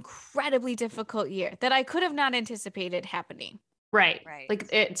an incredibly difficult year that I could have not anticipated happening. Right. Right. Like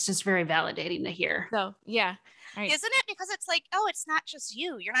it's just very validating to hear. So yeah. Isn't it? Because it's like, oh, it's not just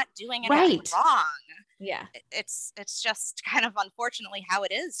you. You're not doing anything Right. wrong. Yeah. It's just kind of unfortunately how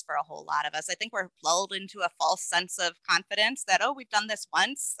it is for a whole lot of us. I think we're lulled into a false sense of confidence that, oh, we've done this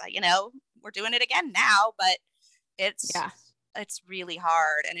once, we're doing it again now, but it's really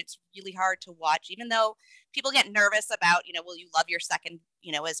hard, and it's really hard to watch, even though people get nervous about, will you love your second,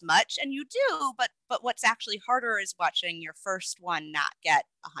 as much? And you do, but what's actually harder is watching your first one not get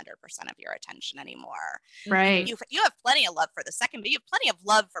 100% of your attention anymore. Right. You have plenty of love for the second, but you have plenty of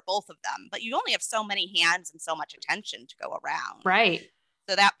love for both of them, but you only have so many hands and so much attention to go around. Right.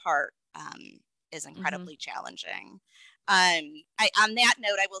 So that part is incredibly challenging. On that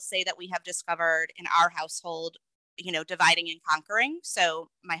note, I will say that we have discovered in our household, dividing and conquering. So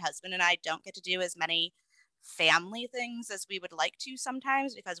my husband and I don't get to do as many family things as we would like to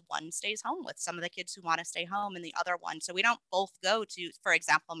sometimes, because one stays home with some of the kids who want to stay home, and the other one. So we don't both go to, for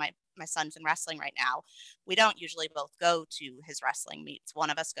example, my son's in wrestling right now. We don't usually both go to his wrestling meets. One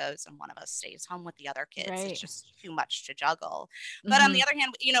of us goes and one of us stays home with the other kids. Right. It's just too much to juggle. But on the other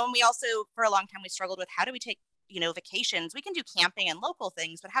hand, and we also, for a long time, we struggled with how do we take vacations. We can do camping and local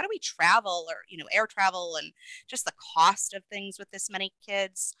things, but how do we travel, or, air travel, and just the cost of things with this many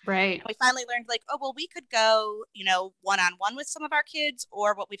kids. Right. And we finally learned, like, oh, well, we could go, one-on-one with some of our kids,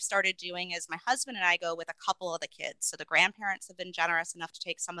 or what we've started doing is my husband and I go with a couple of the kids. So the grandparents have been generous enough to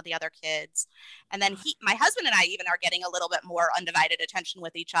take some of the other kids. And then my husband and I even are getting a little bit more undivided attention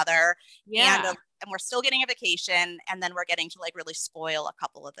with each other. Yeah. And we're still getting a vacation, and then we're getting to like really spoil a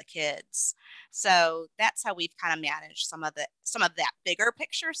couple of the kids. So that's how we've kind of managed some of that bigger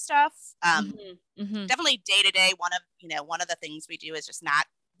picture stuff. Definitely day to day, one of the things we do is just not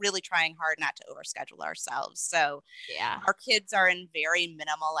really trying hard not to overschedule ourselves. So our kids are in very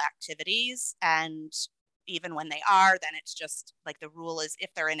minimal activities, and even when they are, then it's just like the rule is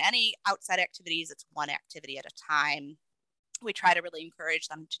if they're in any outside activities, it's one activity at a time. We try to really encourage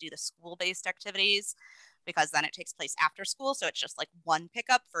them to do the school-based activities, because then it takes place after school. So it's just like one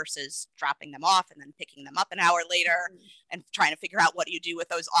pickup versus dropping them off and then picking them up an hour later and trying to figure out what do you do with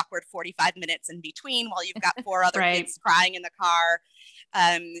those awkward 45 minutes in between while you've got 4 other kids crying in the car.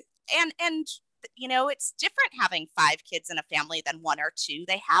 And it's different having 5 kids in a family than 1 or 2.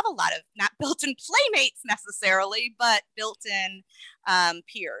 They have a lot of not built-in playmates necessarily, but built-in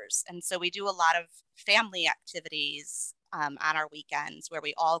peers. And so we do a lot of family activities on our weekends where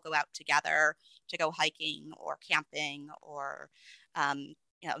we all go out together to go hiking or camping or,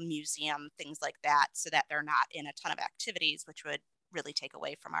 museum, things like that, so that they're not in a ton of activities, which would really take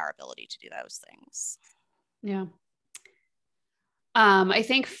away from our ability to do those things. Yeah. I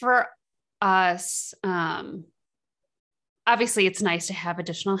think for us, obviously it's nice to have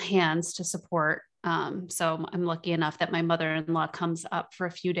additional hands to support. So I'm lucky enough that my mother-in-law comes up for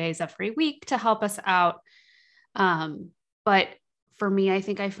a few days every week to help us out. But for me, I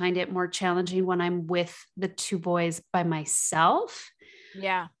think I find it more challenging when I'm with the 2 boys by myself.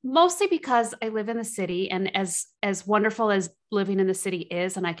 Yeah. Mostly because I live in the city, and as wonderful as living in the city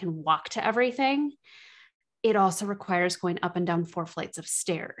is, and I can walk to everything, it also requires going up and down 4 flights of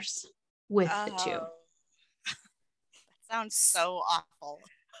stairs with the 2. That sounds so awful.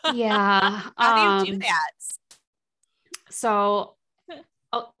 Yeah. How do you do that? So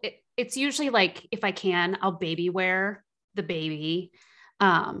it's usually like, if I can, I'll baby wear the baby,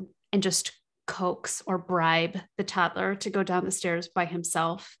 and just coax or bribe the toddler to go down the stairs by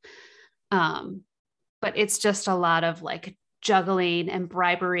himself. But it's just a lot of like juggling and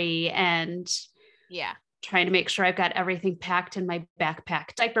bribery and trying to make sure I've got everything packed in my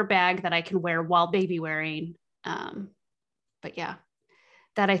backpack diaper bag that I can wear while baby wearing. But yeah,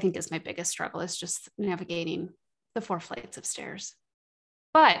 that I think is my biggest struggle, is just navigating the 4 flights of stairs.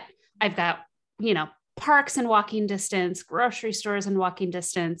 But I've got, parks in walking distance, grocery stores in walking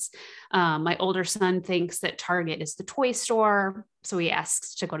distance. My older son thinks that Target is the toy store, so he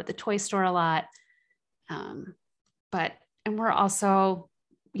asks to go to the toy store a lot. And we're also,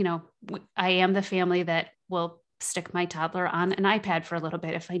 I am the family that will stick my toddler on an iPad for a little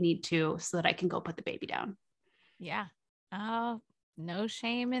bit if I need to, so that I can go put the baby down. Yeah. Oh, no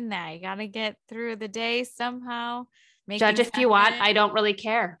shame in that. You got to get through the day somehow. Judge if you want. I don't really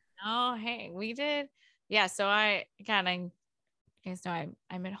care. Oh, hey, we did. Yeah. So you guys know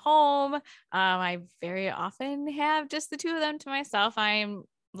I'm at home. I very often have just the 2 of them to myself. I'm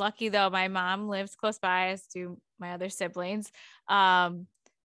lucky though. My mom lives close by, as do my other siblings.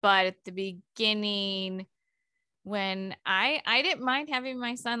 But at the beginning, when I didn't mind having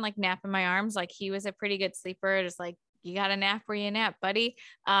my son like nap in my arms, like he was a pretty good sleeper, just like, you got to nap where you nap, buddy.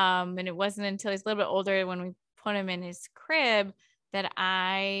 And it wasn't until he's a little bit older when we put him in his crib that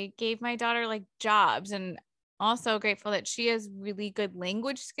I gave my daughter like jobs, and also grateful that she has really good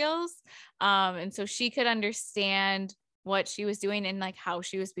language skills. And so she could understand what she was doing and like how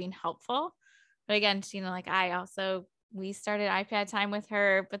she was being helpful. But again, like we started iPad time with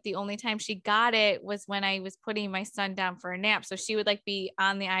her, but the only time she got it was when I was putting my son down for a nap. So she would like be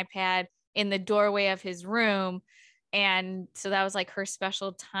on the iPad in the doorway of his room. And so that was like her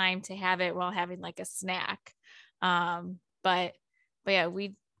special time to have it while having like a snack. But yeah,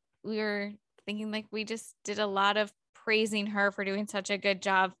 we were thinking like we just did a lot of praising her for doing such a good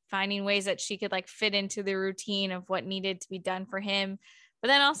job, finding ways that she could like fit into the routine of what needed to be done for him. But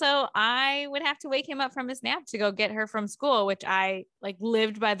then also I would have to wake him up from his nap to go get her from school, which I like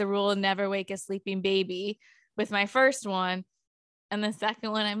lived by the rule, never wake a sleeping baby with my first one. And the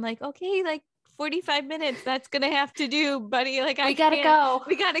second one, I'm like, okay, like 45 minutes, that's going to have to do, buddy. Like we got to go.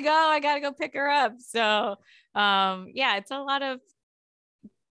 We got to go. I got to go pick her up. So yeah, it's a lot of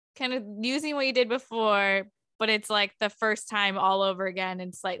kind of using what you did before, but it's like the first time all over again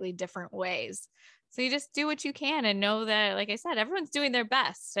in slightly different ways. So you just do what you can and know that, like I said, everyone's doing their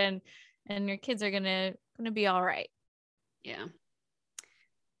best, and your kids are gonna be all right. Yeah.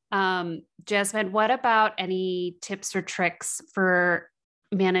 Jasmine, what about any tips or tricks for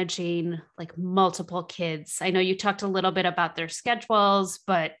managing like multiple kids? I know you talked a little bit about their schedules,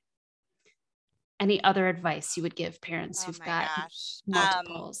 but any other advice you would give parents who've got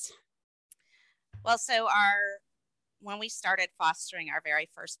multiples? Well, so when we started fostering, our very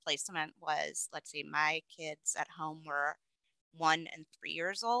first placement was, let's see, my kids at home were 1 and 3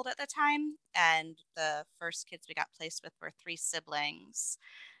 years old at the time. And the first kids we got placed with were 3 siblings.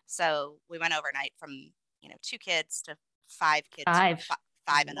 So we went overnight from, 2 kids to 5 kids,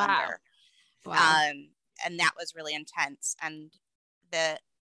 5 and under. Wow. And that was really intense. And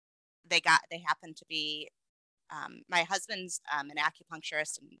they happened to be, my husband's an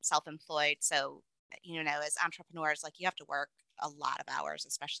acupuncturist and self-employed. So, as entrepreneurs, like you have to work a lot of hours,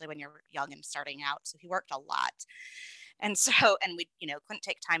 especially when you're young and starting out. So he worked a lot. And so, and we, couldn't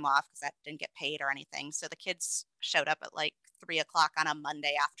take time off because that didn't get paid or anything. So the kids showed up at like 3:00 on a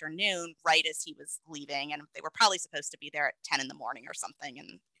Monday afternoon, right as he was leaving. And they were probably supposed to be there at 10 in the morning or something.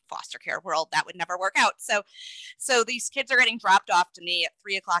 In foster care world, that would never work out. So these kids are getting dropped off to me at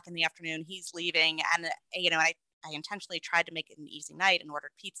 3:00 in the afternoon. He's leaving. And, I intentionally tried to make it an easy night and ordered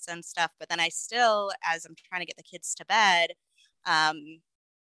pizza and stuff. But then I still, as I'm trying to get the kids to bed, I'm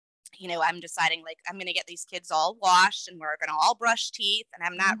deciding like, I'm going to get these kids all washed and we're going to all brush teeth. And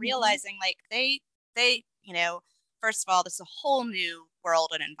I'm not realizing like they, first of all, this is a whole new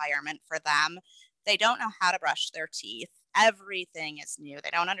world and environment for them. They don't know how to brush their teeth. Everything is new.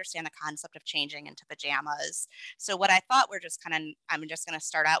 They don't understand the concept of changing into pajamas. So what I thought I'm just going to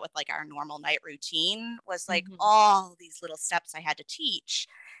start out with like our normal night routine was like all these little steps I had to teach.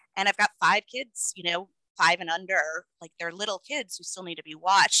 And I've got 5 kids, 5 and under, like they're little kids who still need to be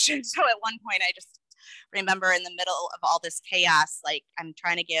watched. And so at one point I just remember in the middle of all this chaos, like I'm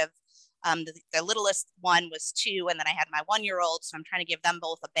trying to give the littlest one was 2, and then I had my 1-year-old, so I'm trying to give them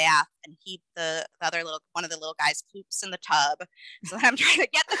both a bath, and one of the little guys poops in the tub, so then I'm trying to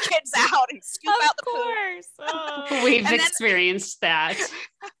get the kids out and scoop out the poop. Oh. We've experienced that.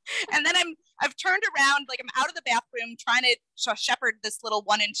 And then I've turned around, like I'm out of the bathroom trying to shepherd this little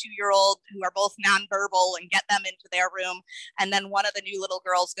 1 and 2-year-old who are both nonverbal and get them into their room. And then one of the new little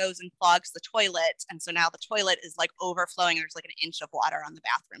girls goes and clogs the toilet. And so now the toilet is like overflowing. There's like an inch of water on the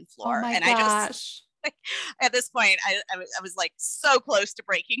bathroom floor. Oh my and gosh. I just, at this point, I was like so close to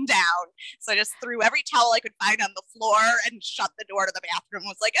breaking down. So I just threw every towel I could find on the floor and shut the door to the bathroom.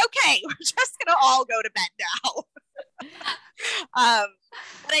 Was like, okay, we're just going to all go to bed now.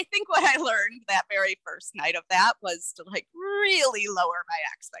 But I think what I learned that very first night of that was to like really lower my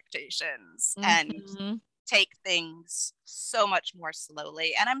expectations and take things so much more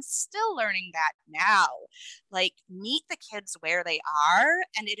slowly. And I'm still learning that now. Like, meet the kids where they are,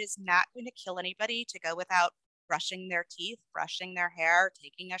 and it is not going to kill anybody to go without brushing their teeth, brushing their hair,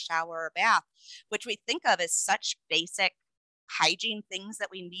 taking a shower or bath, which we think of as such basic hygiene things that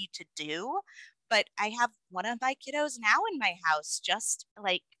we need to do. But I have one of my kiddos now in my house, just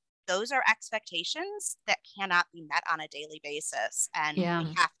like those are expectations that cannot be met on a daily basis. And we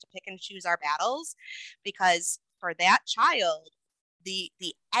have to pick and choose our battles, because for that child, the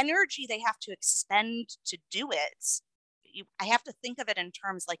energy they have to expend to do it, I have to think of it in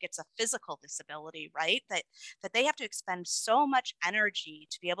terms like it's a physical disability, right? That they have to expend so much energy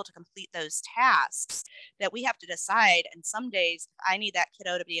to be able to complete those tasks that we have to decide. And some days I need that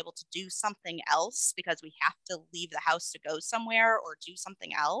kiddo to be able to do something else because we have to leave the house to go somewhere or do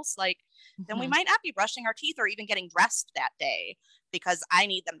something else. Like, then we might not be brushing our teeth or even getting dressed that day because I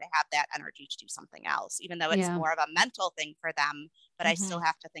need them to have that energy to do something else, even though it's more of a mental thing for them. But I still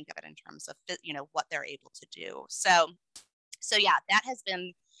have to think of it in terms of, what they're able to do. So yeah, that has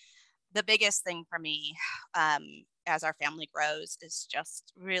been the biggest thing for me as our family grows, is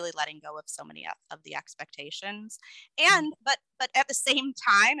just really letting go of so many of the expectations. And but at the same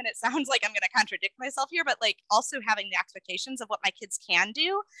time, and it sounds like I'm going to contradict myself here, but like also having the expectations of what my kids can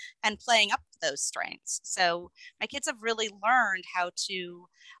do and playing up to those strengths. So my kids have really learned how to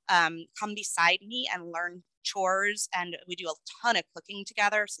come beside me and learn chores, and we do a ton of cooking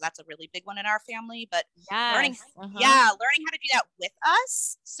together, so that's a really big one in our family. But learning how to do that with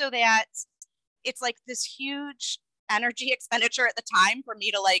us, so that it's like this huge energy expenditure at the time for me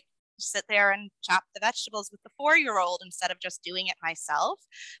to like sit there and chop the vegetables with the 4-year-old instead of just doing it myself.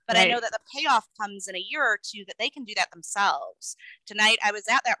 But I know that the payoff comes in a year or two that they can do that themselves. Tonight, I was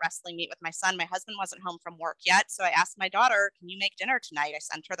at that wrestling meet with my son. My husband wasn't home from work yet. So I asked my daughter, can you make dinner tonight? I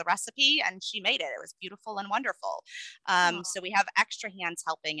sent her the recipe and she made it. It was beautiful and wonderful. So we have extra hands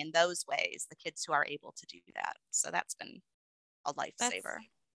helping in those ways, the kids who are able to do that. So that's been a lifesaver.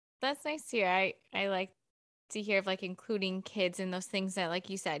 That's nice to hear. I like to hear of like including kids in those things that, like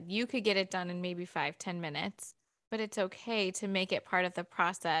you said, you could get it done in maybe 5-10 minutes, but it's okay to make it part of the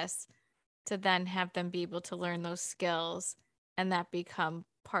process, to then have them be able to learn those skills and that become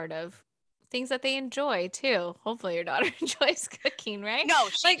part of things that they enjoy too. Hopefully your daughter enjoys cooking, right? No,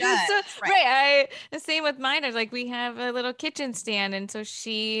 she does. So, right. The same with mine. Like we have a little kitchen stand, and so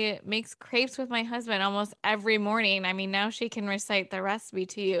she makes crepes with my husband almost every morning. I mean, now she can recite the recipe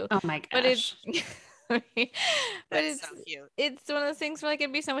to you. Oh my gosh. But it's but it's so cute. It's one of those things where like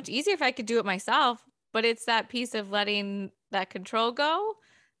it'd be so much easier if I could do it myself, but it's that piece of letting that control go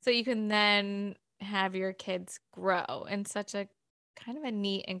so you can then have your kids grow in such a kind of a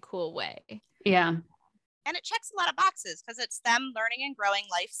neat and cool way. Yeah. And it checks a lot of boxes because it's them learning and growing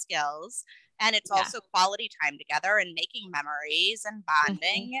life skills, and it's also quality time together and making memories and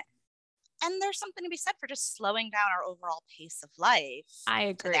bonding. And there's something to be said for just slowing down our overall pace of life. I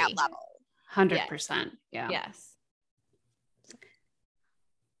agree. To that level. 100%. Yeah. Yes.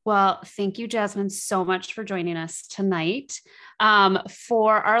 Well, thank you, Jasmine, so much for joining us tonight.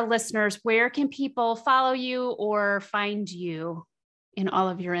 For our listeners, where can people follow you or find you in all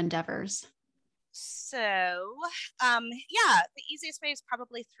of your endeavors? So, the easiest way is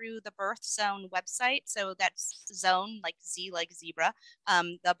probably through the Birth Zone website. So that's zone, like Z, like zebra,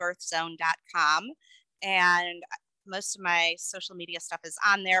 thebirthzone.com. And most of my social media stuff is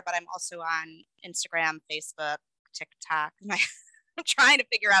on there, but I'm also on Instagram, Facebook, TikTok. I'm trying to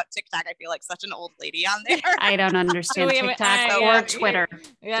figure out TikTok. I feel like such an old lady on there. I don't understand TikTok or Twitter.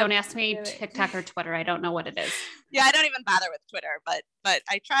 Don't ask me TikTok or Twitter. I don't know what it is. Yeah, I don't even bother with Twitter, but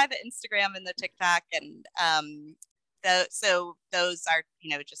I try the Instagram and the TikTok, and so those are,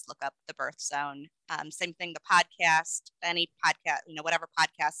 just look up the Birth Zone. Same thing, the podcast, any podcast, whatever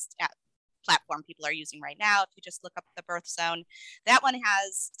podcast platform people are using right now. If you just look up the Birth Zone, that one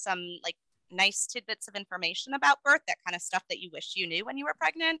has some like nice tidbits of information about birth, that kind of stuff that you wish you knew when you were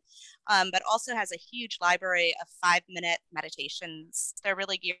pregnant, but also has a huge library of 5-minute meditations. They're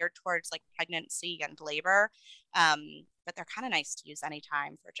really geared towards like pregnancy and labor, but they're kind of nice to use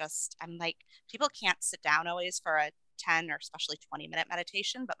anytime for just, I'm like, people can't sit down always for a 10 or especially 20-minute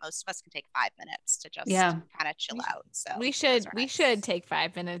meditation, but most of us can take 5 minutes to just kind of chill out. So we should take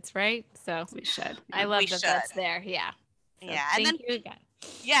 5 minutes, right? So we should. I love that that's there. Yeah. So thank you again.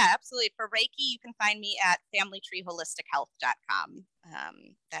 Yeah, absolutely. For Reiki, you can find me at familytreeholistichealth.com.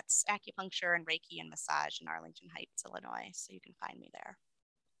 That's acupuncture and Reiki and massage in Arlington Heights, Illinois. So you can find me there.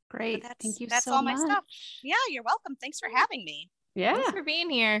 Great. Thank you that's so all much. my stuff. Yeah, you're welcome. Thanks for having me. Yeah. Thanks for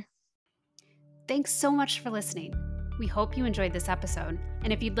being here. Thanks so much for listening. We hope you enjoyed this episode.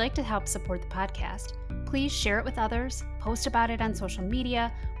 And if you'd like to help support the podcast, please share it with others, post about it on social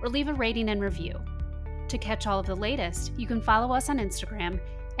media, or leave a rating and review. To catch all of the latest, you can follow us on Instagram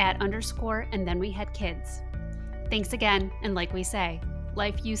 @_andthenwehadkids. Thanks again, and like we say,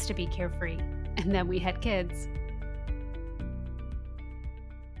 life used to be carefree, and then we had kids.